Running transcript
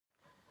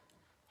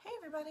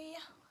everybody,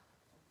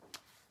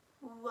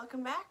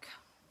 welcome back.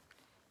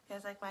 You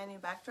guys like my new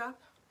backdrop?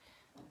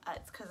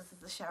 It's because this is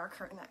the shower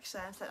curtain.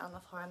 Actually, I'm sitting on the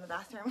floor in the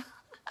bathroom.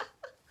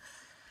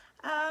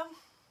 I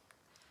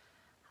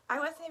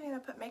wasn't even going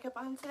to put makeup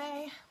on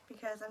today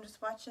because I'm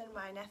just watching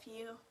my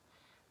nephew,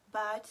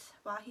 but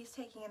while he's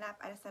taking a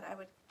nap I decided I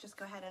would just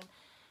go ahead and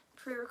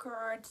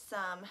pre-record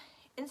some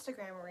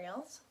Instagram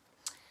reels,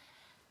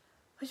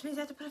 which means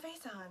I have to put a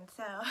face on.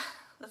 So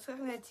that's what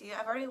I'm going to do.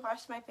 I've already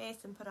washed my face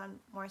and put on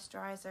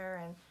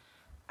moisturizer and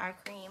eye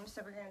cream,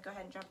 so we're going to go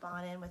ahead and jump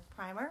on in with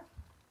primer.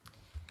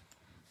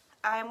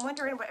 I'm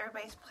wondering what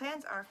everybody's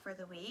plans are for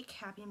the week.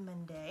 Happy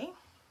Monday.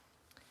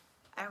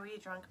 I already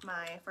drunk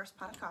my first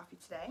pot of coffee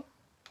today.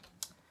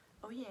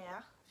 Oh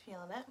yeah,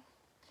 feeling it.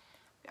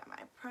 Got my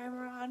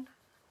primer on.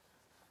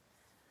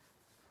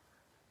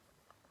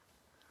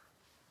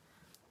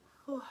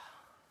 Whew.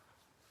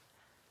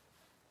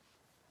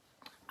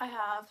 I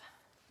have,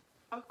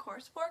 of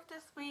course, work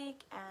this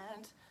week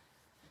and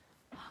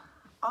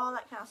all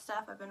that kind of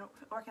stuff. I've been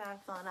working on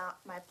filling out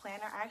my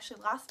planner. I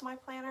actually lost my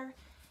planner,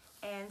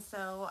 and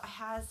so I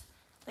has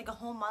like a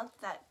whole month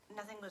that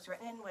nothing was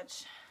written in,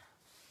 which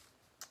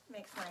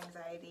makes my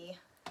anxiety,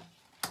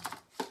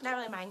 not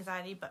really my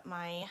anxiety, but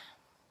my,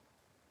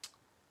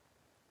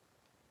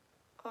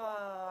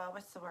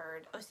 what's the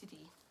word,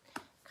 OCD,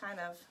 kind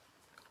of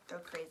go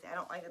crazy. I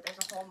don't like that there's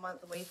a whole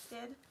month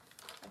wasted.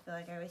 I feel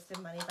like I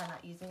wasted money by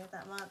not using it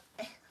that month.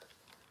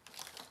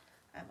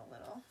 I'm a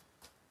little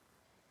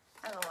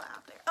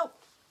out there. Oh!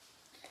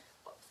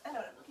 Whoops, I know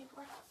what I'm looking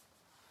for.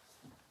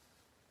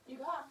 You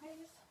got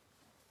it,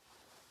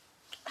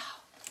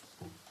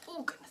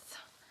 oh goodness.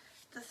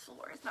 This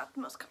floor is not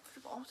the most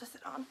comfortable to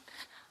sit on.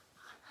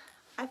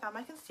 I found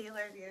my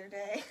concealer the other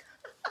day.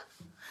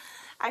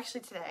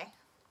 Actually today,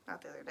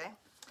 not the other day.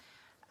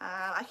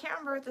 I can't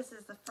remember if this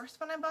is the first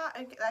one I bought.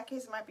 In that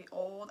case, it might be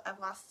old. I've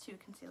lost 2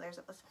 concealers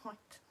at this point.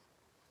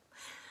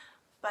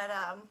 But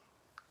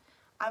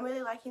I'm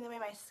really liking the way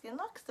my skin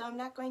looks, so I'm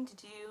not going to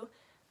do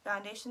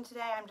foundation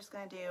today. I'm just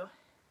going to do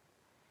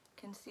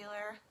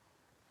concealer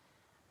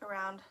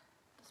around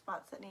the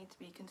spots that need to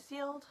be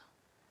concealed.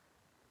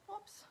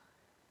 Whoops.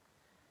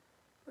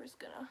 We're just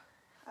going to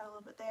add a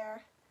little bit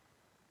there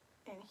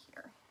and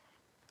here.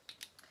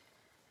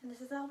 And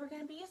this is all we're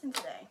going to be using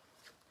today.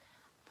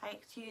 I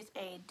like to use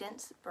a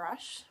dense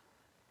brush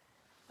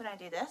when I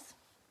do this.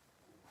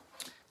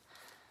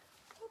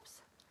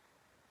 Oops.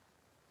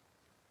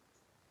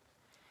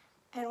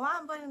 And while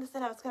I'm blending this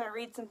in, I was going to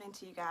read something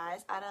to you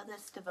guys out of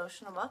this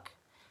devotional book.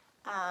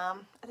 I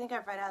think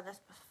I've read out of this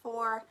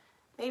before,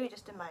 maybe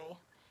just in my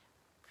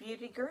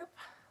beauty group,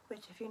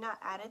 which if you're not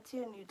added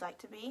to and you'd like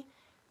to be,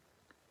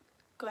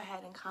 go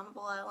ahead and comment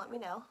below and let me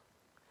know.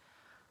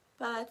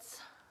 But,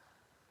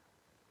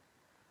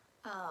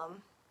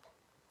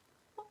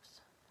 whoops.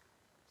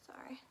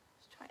 Sorry,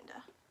 just trying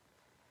to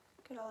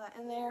get all that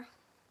in there.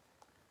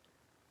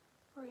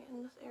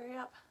 Brighten this area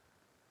up.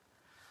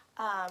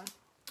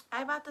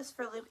 I bought this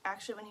for Luke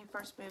actually when he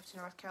first moved to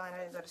North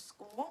Carolina to go to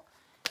school.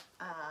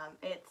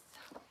 It's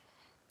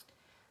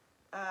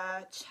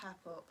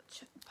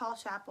Paul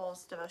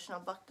Chapple's devotional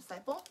book,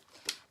 Disciple.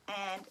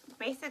 And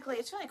basically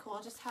it's really cool.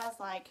 It just has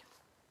like,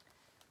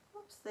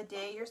 whoops, the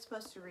day you're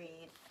supposed to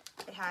read.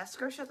 It has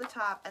scripture at the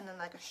top and then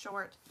like a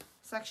short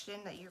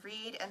section that you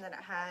read, and then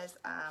it has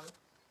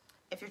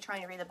if you're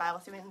trying to read the Bible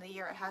through in the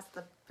year, it has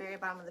the very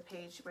bottom of the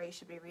page where you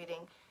should be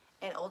reading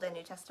in Old and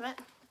New Testament.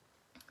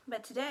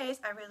 But today's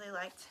I really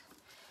liked,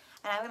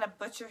 and I'm going to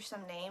butcher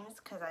some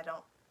names because I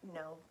don't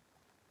know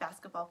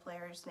basketball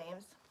players'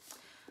 names.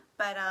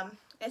 But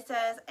it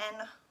says,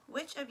 "And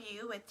which of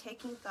you with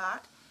taking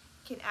thought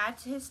can add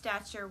to his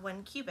stature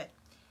 1 cubit?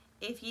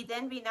 If ye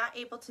then be not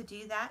able to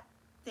do that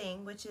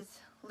thing which is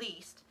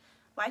least,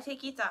 why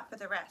take ye thought for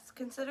the rest?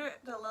 Consider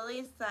the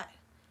lilies, that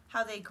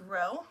how they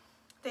grow.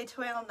 They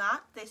toil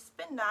not, they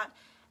spin not,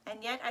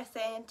 and yet I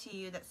say unto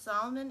you that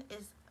Solomon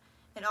is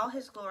in all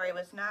his glory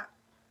was not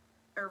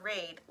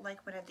arrayed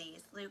like one of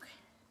these." Luke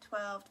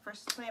 12,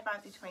 verses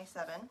 25 through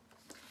 27.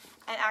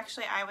 And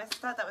actually, I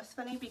thought that was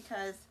funny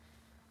because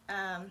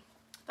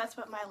that's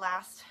what my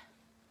last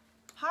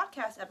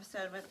podcast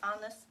episode was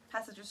on, this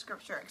passage of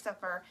scripture,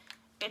 except for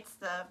it's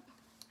the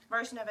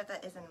version of it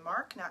that is in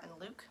Mark, not in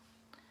Luke.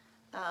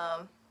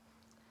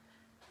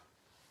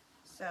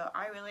 So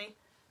I really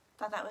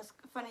thought that was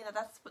funny that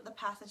that's the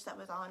passage that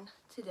was on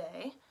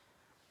today.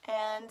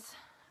 And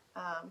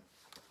I'm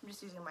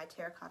just using my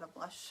terracotta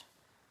blush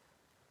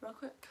real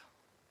quick.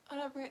 I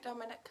don't bring it down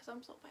my neck because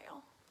I'm so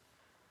pale.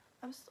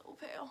 I'm so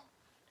pale.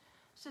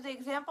 So the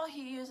example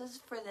he uses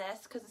for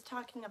this, because it's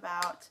talking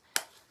about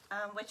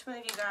which one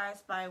of you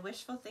guys by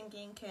wishful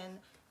thinking can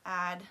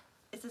add,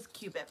 it says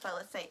cubit, but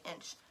let's say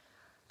inch,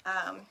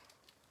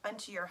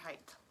 onto your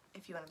height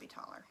if you want to be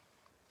taller.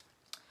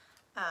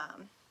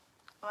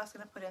 I was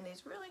going to put in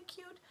these really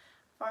cute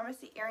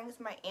pharmacy earrings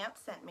my aunt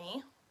sent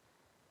me.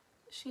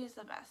 She's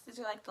the best. These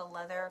are like the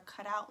leather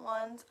cutout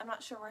ones. I'm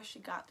not sure where she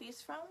got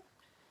these from.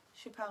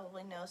 She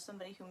probably knows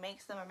somebody who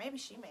makes them, or maybe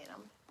she made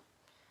them.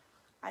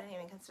 I didn't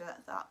even consider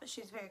that thought, but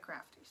she's very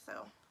crafty,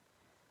 so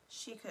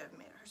She could have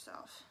made it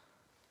herself.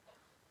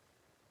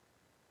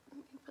 Let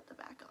me put the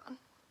back on.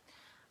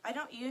 I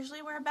don't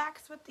usually wear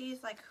backs with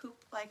these like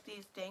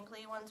these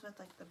dangly ones with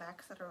like the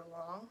backs that are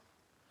long.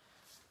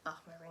 Oh,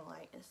 my ring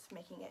light is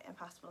making it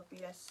impossible for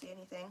you guys to see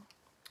anything.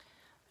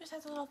 It just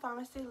has a little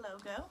pharmacy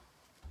logo.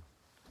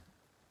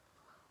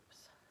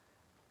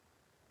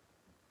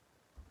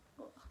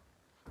 Oops.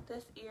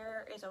 This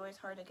ear is always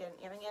hard to get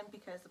an earring in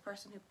because the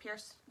person who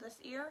pierced this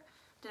ear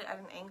did it at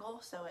an angle,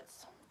 so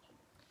it's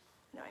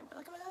annoying. But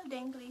look at my little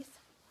danglies.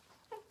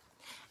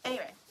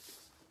 Anyway,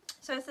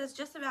 so it says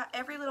just about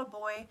every little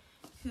boy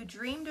who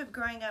dreamed of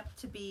growing up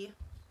to be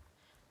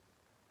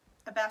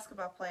a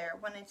basketball player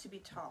wanted to be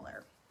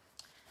taller.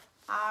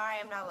 I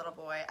am not a little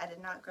boy. I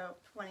did not grow up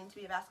wanting to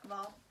be a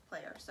basketball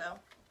player, so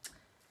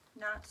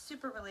not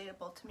super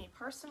relatable to me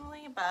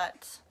personally,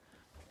 but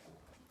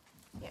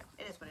yeah,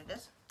 it is what it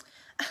is.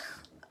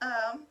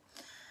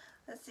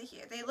 Let's see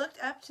here. They looked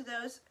up to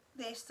those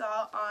they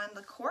saw on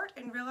the court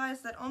and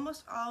realized that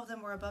almost all of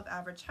them were above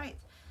average height.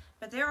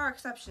 But there are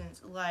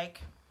exceptions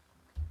like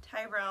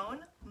Tyrone,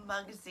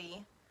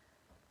 Muggsy,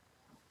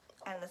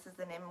 and this is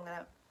the name I'm going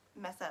to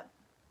mess up,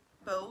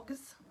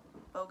 Bogues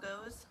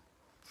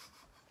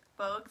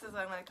is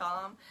what I'm going to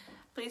call him.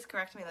 Please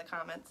correct me in the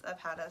comments of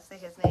how to say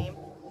his name.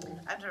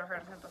 I've never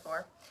heard of him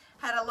before.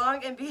 Had a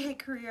long NBA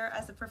career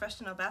as a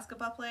professional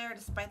basketball player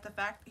despite the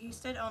fact that he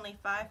stood only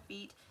 5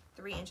 feet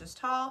 3 inches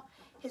tall.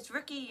 His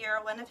rookie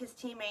year, one of his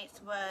teammates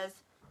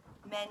was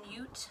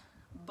Manute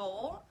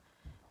Bol,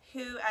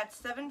 who at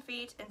 7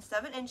 feet and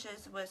 7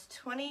 inches was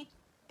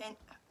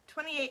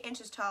 28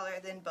 inches taller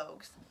than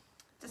Bogues.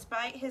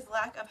 Despite his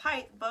lack of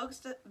height,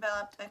 Bogues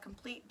developed a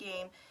complete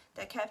game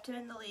that kept him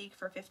in the league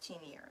for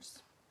 15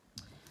 years.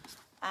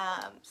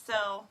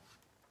 So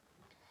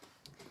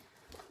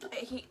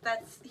he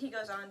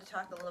goes on to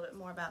talk a little bit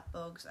more about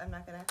Bogues. I'm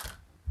not gonna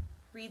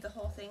read the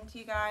whole thing to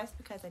you guys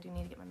because I do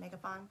need to get my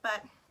makeup on.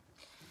 But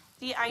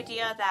the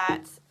idea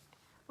that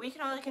we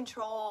can only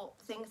control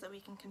things that we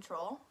can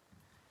control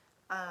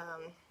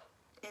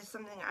is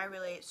something I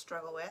really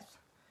struggle with.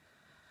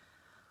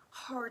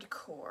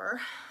 Hardcore.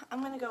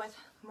 I'm gonna go with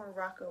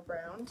Morocco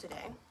Brown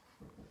today.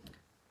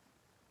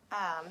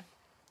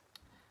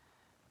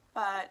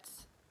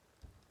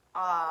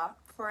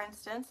 For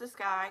instance, this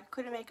guy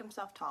couldn't make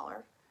himself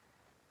taller,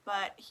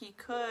 but he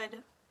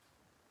could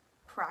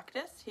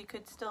practice. He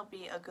could still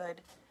be a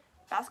good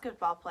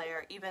basketball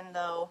player even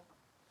though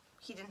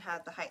he didn't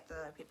have the height that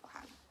other people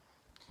had.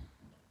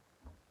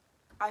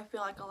 I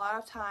feel like a lot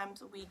of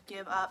times we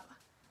give up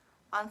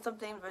on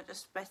something but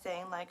just by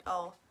saying like,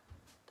 oh,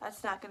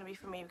 that's not going to be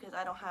for me because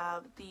I don't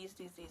have these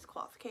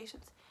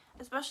qualifications.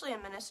 Especially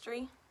in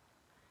ministry,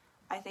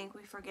 I think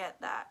we forget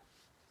that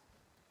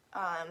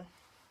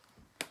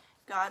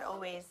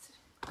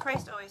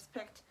Christ always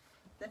picked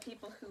the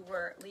people who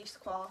were least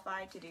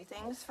qualified to do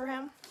things for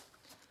him.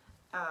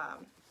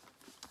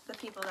 The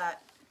people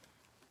that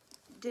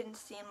didn't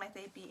seem like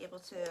they'd be able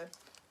to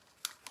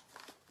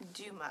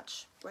do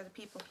much were the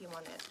people he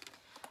wanted.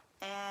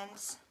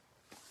 And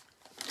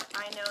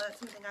I know that's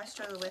something I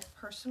struggle with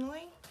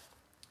personally.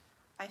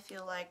 I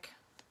feel like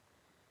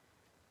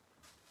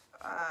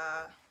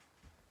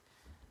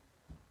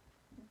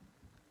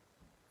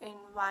in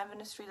my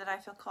ministry that I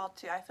feel called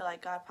to, I feel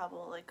like God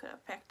probably could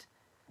have picked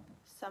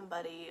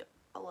somebody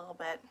a little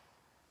bit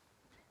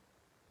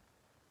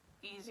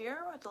easier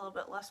with a little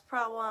bit less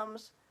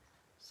problems,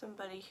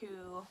 somebody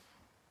who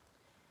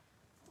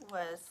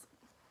was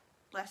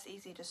less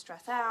easy to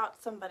stress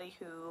out, somebody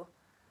who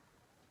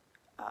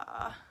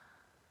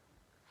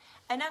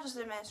and not just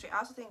in ministry, I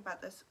also think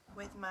about this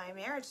with my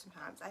marriage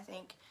sometimes. I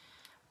think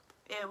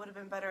it would have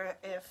been better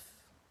if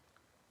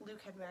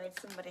Luke had married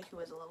somebody who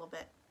was a little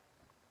bit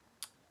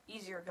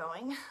easier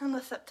going and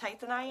less uptight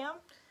than I am.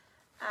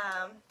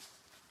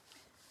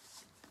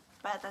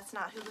 But that's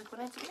not who Luke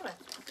wanted to be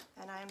with.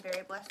 And I am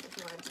very blessed that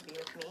he wanted to be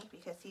with me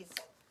because he's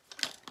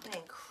an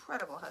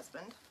incredible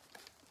husband.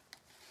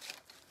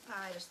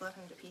 I just love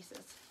him to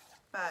pieces.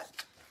 But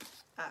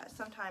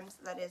sometimes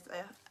that is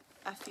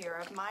a fear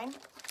of mine.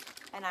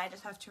 And I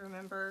just have to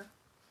remember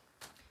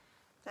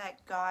that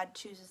God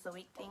chooses the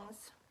weak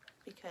things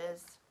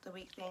because the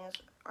weak things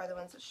are the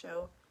ones that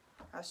show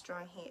how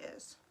strong he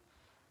is.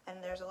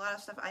 And there's a lot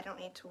of stuff I don't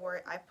need to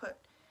worry. I put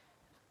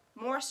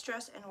more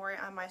stress and worry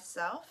on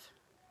myself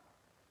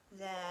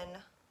than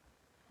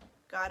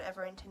God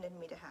ever intended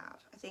me to have.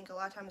 I think a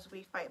lot of times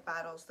we fight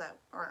battles that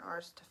aren't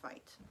ours to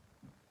fight.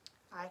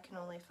 I can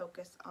only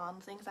focus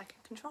on things I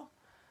can control.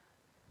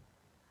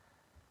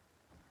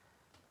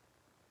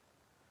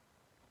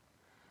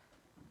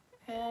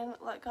 And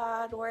let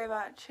God worry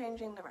about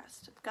changing the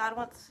rest. If God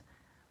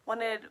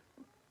wanted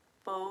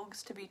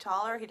Bogues to be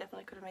taller, he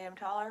definitely could have made him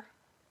taller.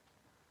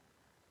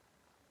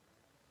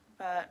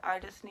 But I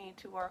just need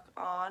to work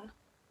on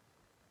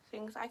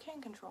things I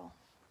can control.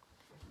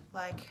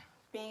 Like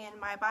being in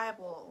my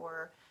Bible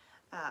or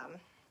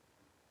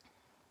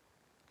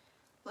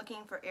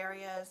looking for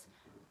areas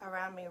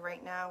around me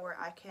right now where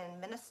I can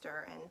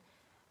minister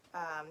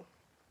and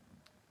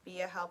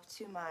be a help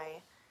to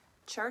my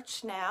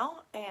church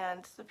now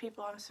and the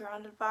people I'm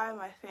surrounded by,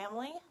 my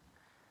family,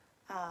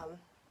 while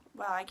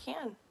I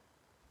can.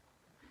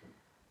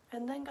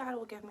 And then God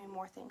will give me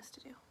more things to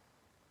do.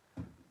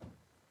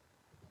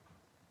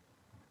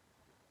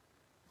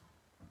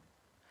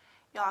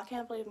 Y'all, I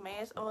can't believe May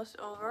is almost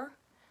over.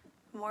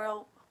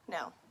 No.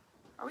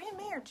 Are we in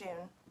May or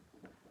June?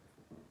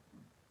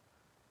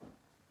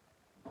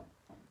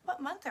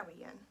 What month are we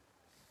in?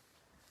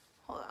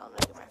 Hold on, let me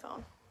look at my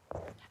phone.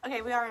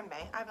 Okay, we are in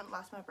May. I haven't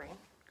lost my brain.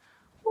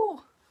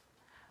 Whew.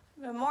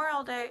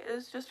 Memorial Day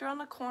is just around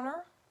the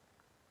corner.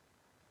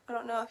 I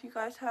don't know if you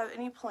guys have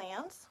any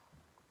plans.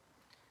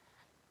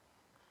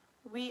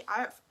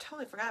 I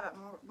totally forgot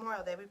about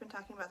Memorial Day. We've been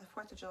talking about the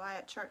 4th of July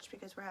at church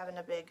because we're having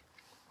a big,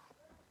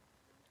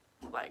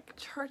 like,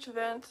 church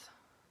event.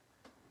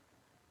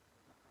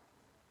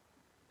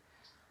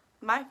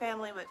 My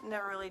family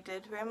never really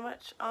did very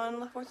much on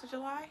the 4th of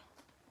July.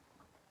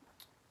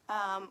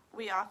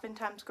 We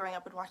oftentimes growing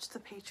up would watch The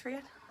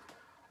Patriot.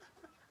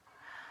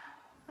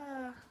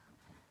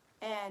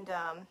 And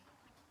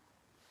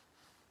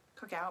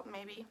cook out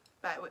maybe.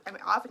 But I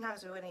mean,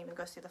 oftentimes we wouldn't even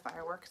go see the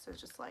fireworks. It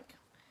was just like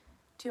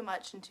too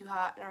much and too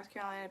hot in North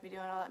Carolina to be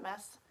doing all that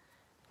mess.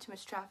 Too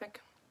much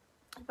traffic.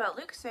 But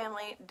Luke's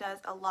family does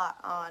a lot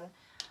on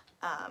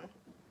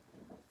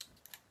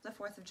the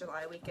 4th of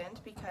July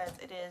weekend because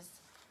it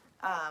is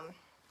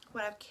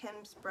one of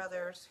Kim's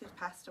brothers who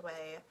passed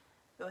away.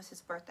 It was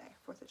his birthday,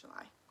 4th of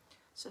July.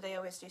 So they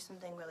always do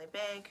something really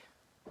big.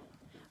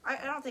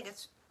 I don't think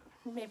it's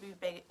maybe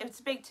big.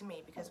 It's big to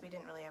me because we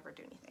didn't really ever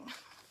do anything.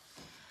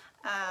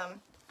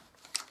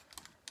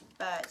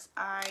 But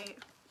I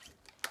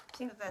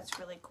think that that's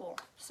really cool.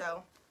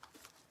 So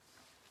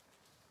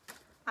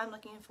I'm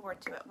looking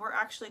forward to it. We're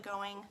actually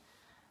going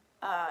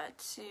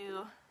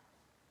to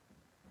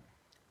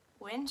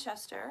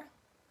Winchester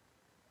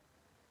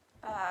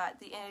at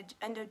the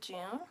end of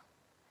June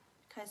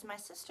because my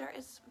sister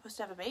is supposed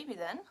to have a baby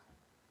then.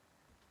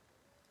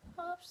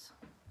 Oops.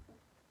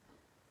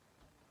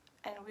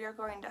 And we are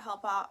going to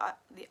help out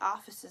the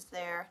offices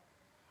there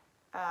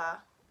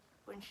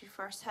when she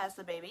first has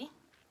the baby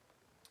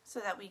so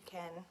that we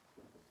can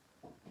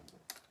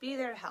be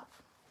there to help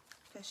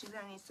because she's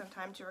going to need some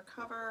time to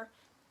recover,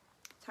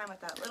 time with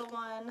that little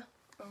one,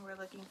 and we're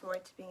looking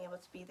forward to being able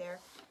to be there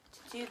to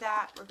do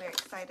that. We're very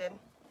excited.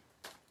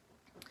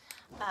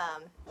 I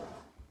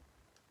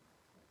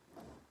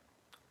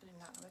do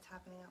not know what's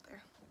happening out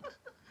there.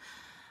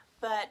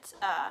 But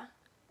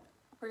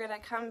we're going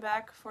to come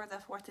back for the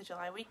 4th of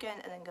July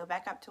weekend and then go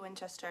back up to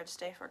Winchester to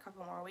stay for a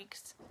couple more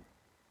weeks.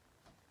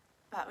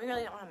 But we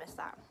really don't want to miss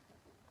that.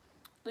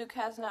 Luke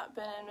has not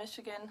been in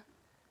Michigan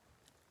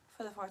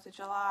for the 4th of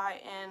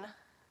July in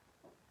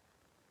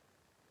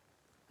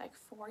like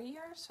 4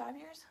 years, 5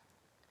 years.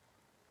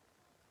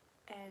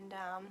 And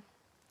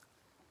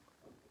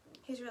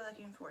he's really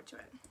looking forward to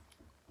it,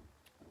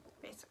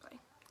 basically.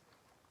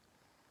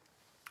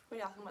 What do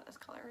y'all think about this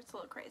color? It's a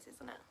little crazy,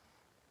 isn't it?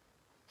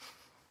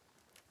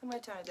 I'm going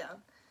to tone it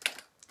down.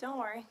 Don't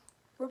worry.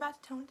 We're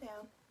about to tone it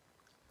down.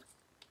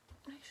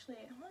 Actually,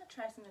 I want to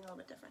try something a little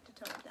bit different to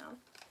tone it down.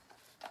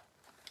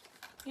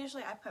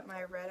 Usually I put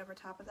my red over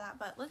top of that,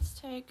 but let's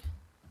take...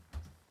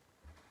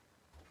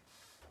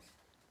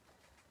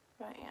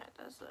 My aunt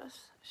does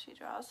this. She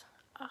draws.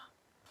 Ah.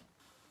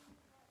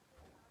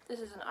 This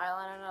is an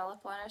eyeliner and a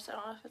lip liner, so I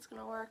don't know if it's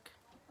going to work.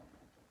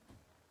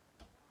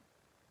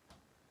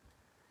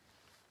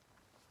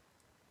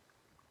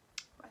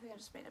 I think I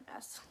just made a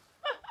mess.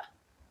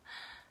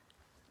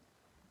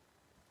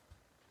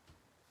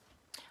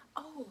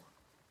 Oh!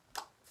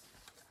 I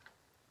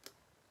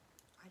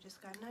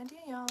just got an idea,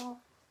 y'all.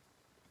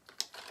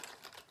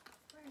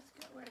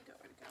 Where'd it go?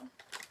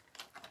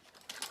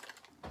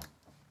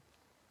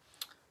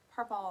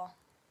 Purple.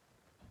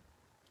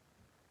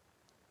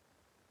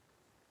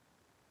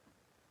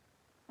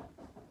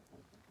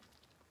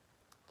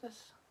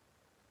 This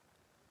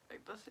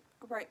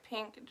bright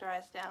pink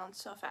dries down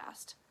so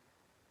fast.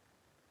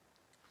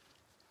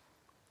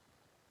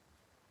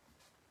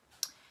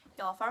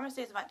 Y'all,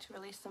 Pharmacy is about to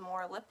release some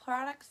more lip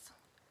products.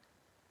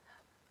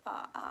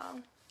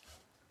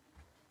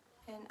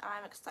 And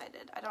I'm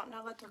excited. I don't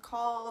know what they're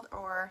called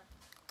or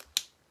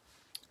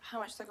how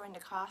much they're going to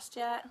cost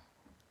yet.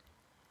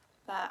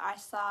 But I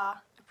saw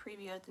a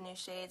preview of the new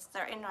shades.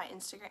 They're in my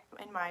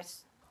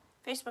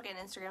Facebook and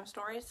Instagram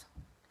stories.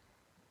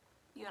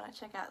 You want to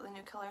check out the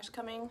new colors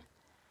coming.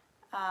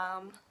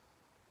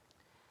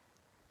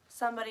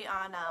 Somebody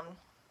on, oh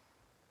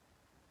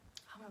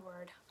my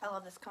word, I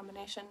love this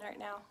combination right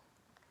now.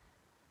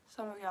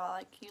 Some of y'all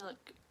like, you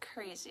look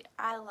crazy.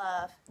 I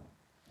love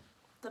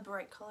the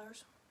bright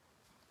colors.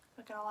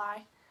 Not gonna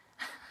lie.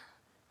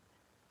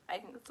 I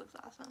think this looks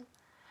awesome.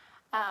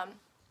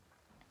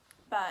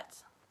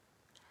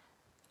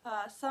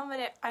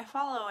 Somebody, I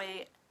follow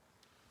a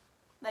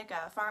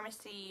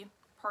pharmacy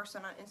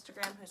person on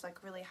Instagram who's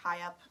like really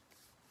high up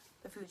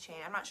the food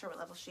chain. I'm not sure what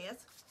level she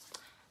is. I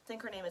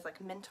think her name is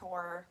like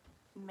Mentor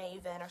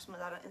Maven or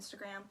something like that on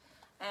Instagram.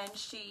 and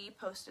she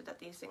posted that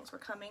these things were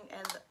coming,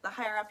 and the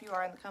higher up you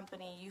are in the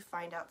company, you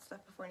find out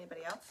stuff before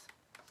anybody else.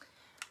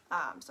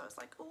 So I was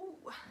like,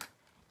 ooh,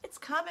 it's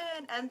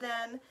coming. And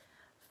then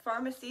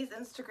Pharmacy's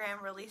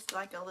Instagram released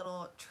like a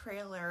little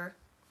trailer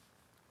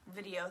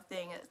video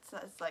thing. It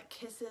says like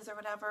kisses or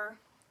whatever,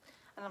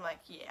 and I'm like,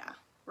 yeah,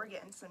 we're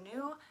getting some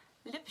new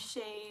lip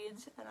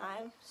shades, and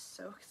I'm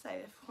so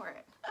excited for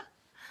it.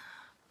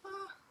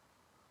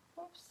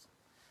 Oops.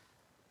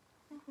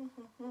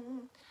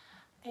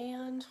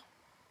 And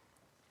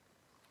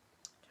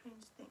trying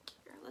to think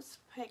here. Let's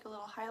take a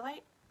little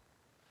highlight.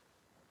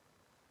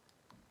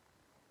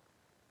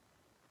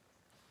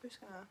 We're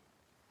just gonna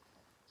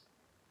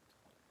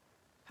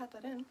pat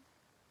that in.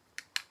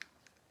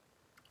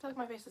 I feel like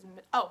my face is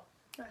oh,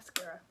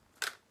 mascara.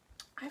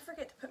 I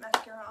forget to put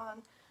mascara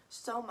on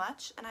so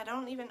much, and I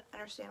don't even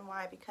understand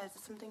why, because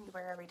it's something you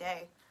wear every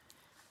day.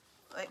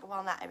 Like,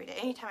 well, not every day.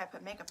 Anytime I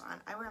put makeup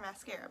on, I wear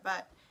mascara,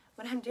 but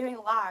when I'm doing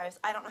lives,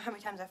 I don't know how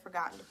many times I've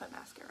forgotten to put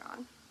mascara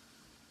on.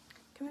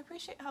 Can we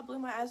appreciate how blue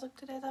my eyes look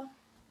today, though?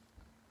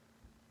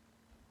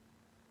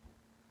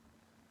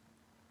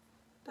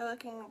 They're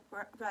looking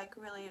like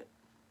really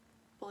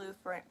blue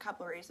for a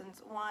couple of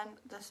reasons. One,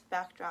 this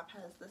backdrop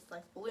has this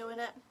like blue in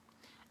it,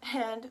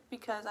 and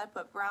because I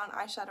put brown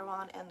eyeshadow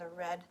on and the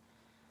red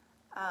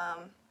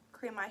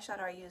cream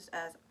eyeshadow I used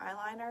as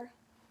eyeliner,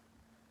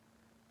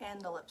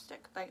 and the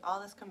lipstick. Like,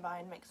 all this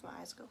combined makes my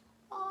eyes go,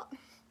 oh.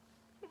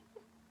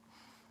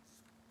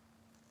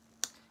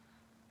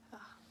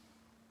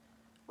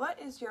 What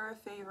is your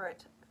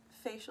favorite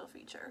facial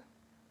feature?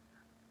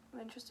 I'm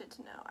interested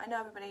to know. I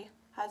know everybody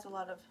has a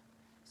lot of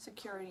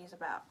insecurities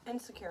about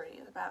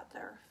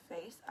their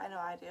face. I know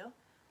I do.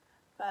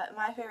 But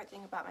my favorite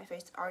thing about my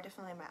face are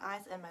definitely my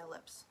eyes and my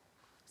lips.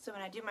 So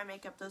when I do my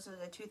makeup, those are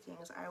the two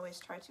things I always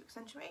try to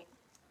accentuate,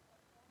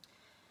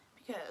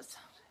 because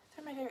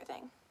they're my favorite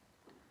thing.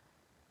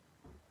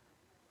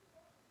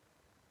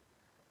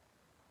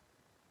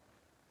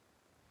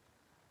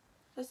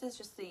 This is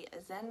just the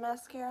Zen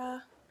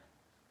mascara.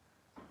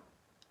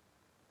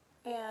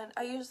 And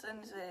I use them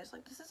today. It's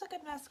like, this is a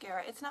good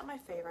mascara. It's not my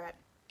favorite.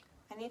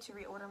 I need to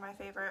reorder my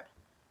favorite.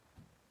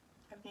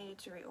 I've needed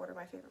to reorder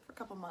my favorite for a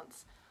couple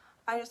months.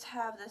 I just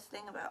have this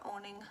thing about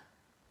owning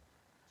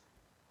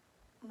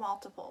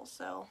multiple,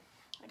 so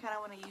I kind of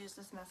want to use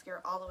this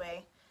mascara all the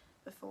way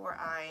before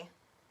I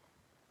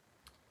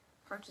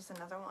purchase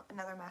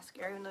another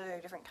mascara, even though they're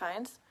different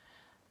kinds.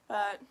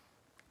 But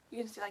you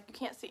can see, like, you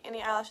can't see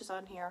any eyelashes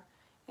on here.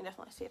 You can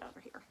definitely see it over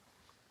here.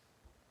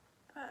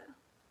 But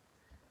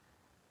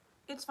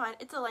it's fine.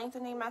 It's a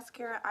lengthening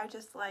mascara. I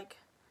just like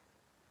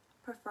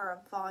prefer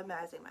a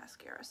volumizing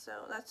mascara,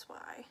 so that's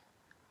why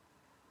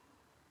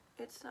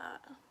it's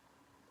not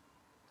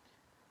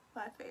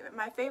my favorite.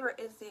 My favorite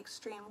is the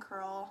Extreme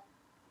Curl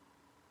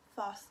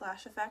False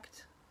Lash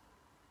Effect,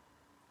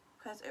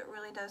 because it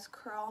really does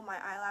curl my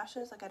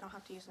eyelashes. Like, I don't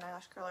have to use an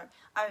eyelash curler.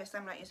 Obviously,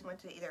 I'm not using one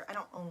today either. I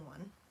don't own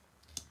one,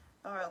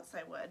 or else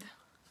I would.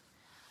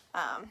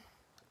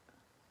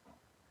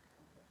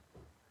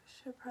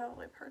 Should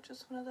probably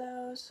purchase one of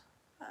those.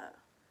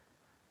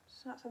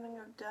 It's not something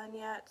I've done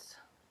yet.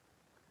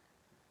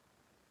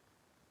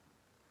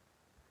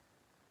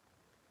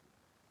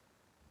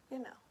 You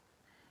know.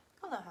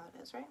 You'll know how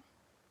it is, right?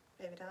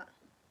 Maybe not.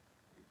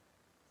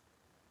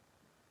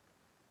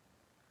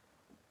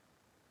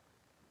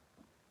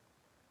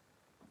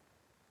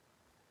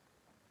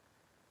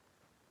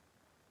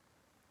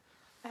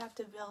 I have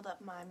to build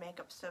up my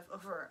makeup stuff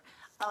over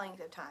a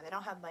length of time. I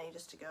don't have money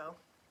just to go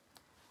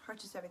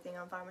purchase everything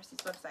on Pharmacy's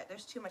website.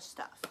 There's too much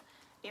stuff.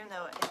 Even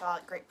though it's all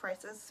at great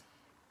prices,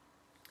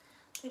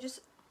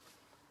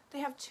 they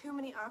have too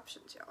many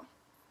options, y'all.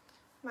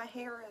 My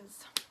hair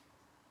is,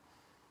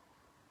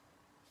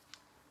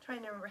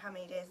 trying to remember how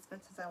many days it's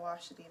been since I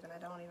washed it even. I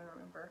don't even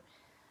remember.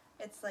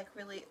 It's like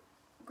really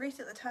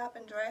greasy at the top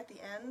and dry at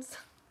the ends.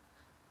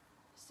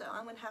 So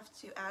I'm going to have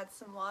to add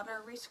some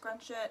water,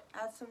 re-scrunch it,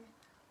 add some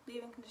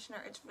leave-in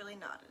conditioner. It's really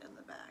knotted in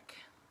the back.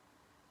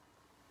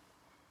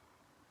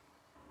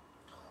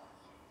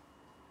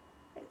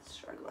 It's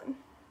struggling.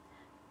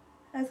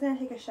 I was going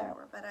to take a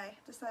shower, but I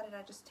decided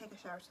I'd just take a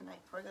shower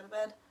tonight before I go to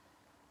bed.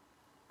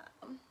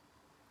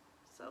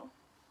 So,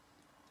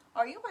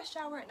 are you a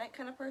shower at night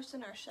kind of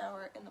person or a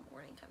shower in the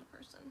morning kind of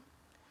person?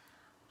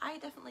 I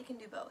definitely can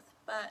do both,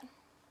 but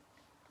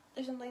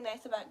there's something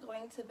nice about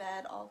going to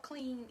bed all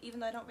clean, even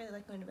though I don't really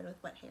like going to bed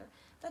with wet hair.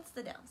 That's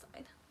the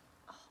downside.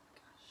 Oh my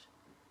gosh.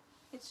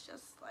 It's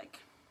just like,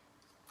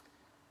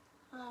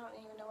 I don't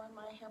even know where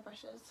my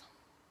hairbrush is.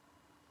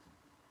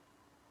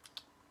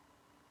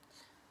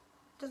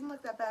 Doesn't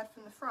look that bad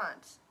from the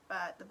front,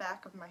 but the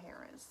back of my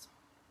hair is.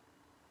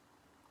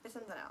 It's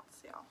something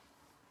else, y'all.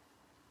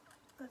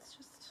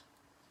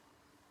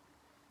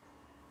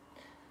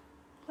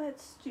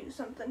 Let's do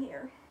something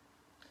here.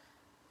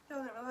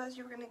 Y'all didn't realize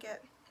you were gonna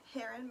get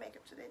hair and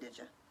makeup today, did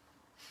you?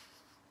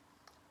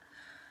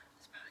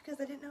 It's probably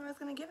because I didn't know I was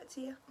gonna give it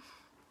to you.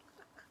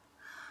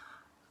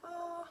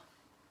 Oh,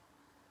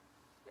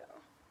 yeah.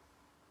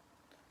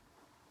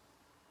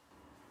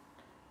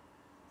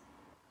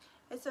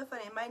 It's so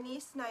funny. My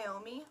niece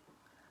Naomi,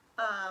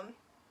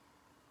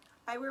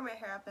 I wear my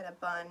hair up in a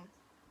bun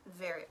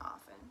very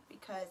often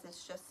because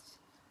it's just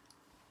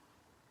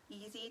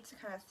easy to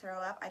kind of throw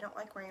up. I don't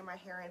like wearing my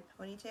hair in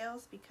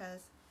ponytails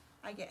because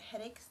I get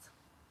headaches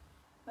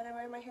when I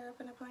wear my hair up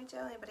in a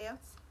ponytail. Anybody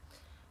else?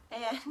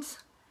 And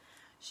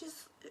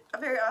she's,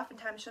 very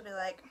oftentimes she'll be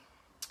like,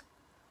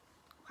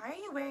 why are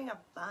you wearing a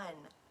bun,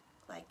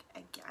 like,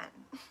 again?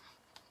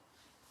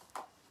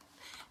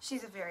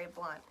 She's a very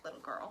blunt little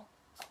girl.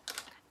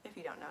 If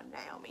you don't know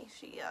Naomi,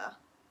 she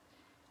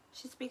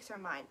speaks her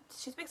mind.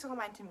 She speaks her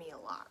mind to me a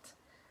lot.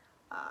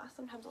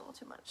 Sometimes a little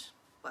too much.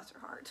 Bless her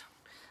heart.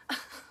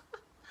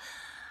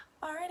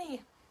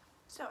 Alrighty,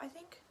 so I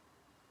think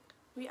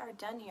we are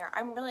done here.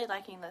 I'm really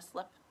liking this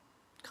lip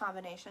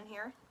combination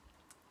here.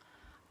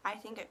 I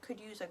think it could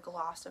use a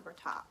gloss over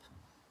top.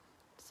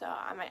 So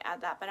I might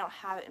add that, but I don't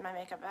have it in my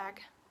makeup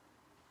bag.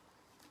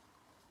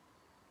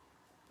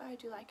 But I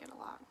do like it a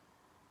lot.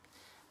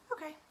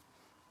 Okay.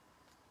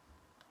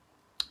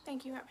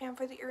 Thank you, Aunt Pam,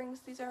 for the earrings.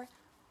 These are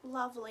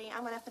lovely.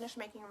 I'm going to finish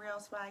making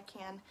reels while I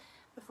can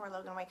before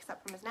Logan wakes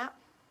up from his nap.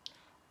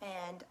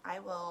 And I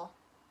will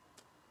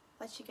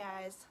let you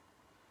guys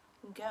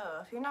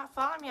go. If you're not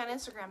following me on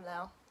Instagram,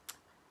 though,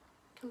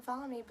 come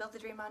follow me, Build the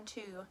Dream on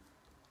 2.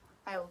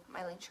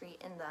 My link tree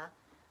in the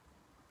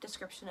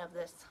description of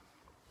this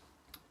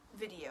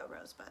video,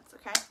 Rosebuds,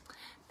 okay?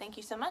 Thank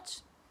you so much.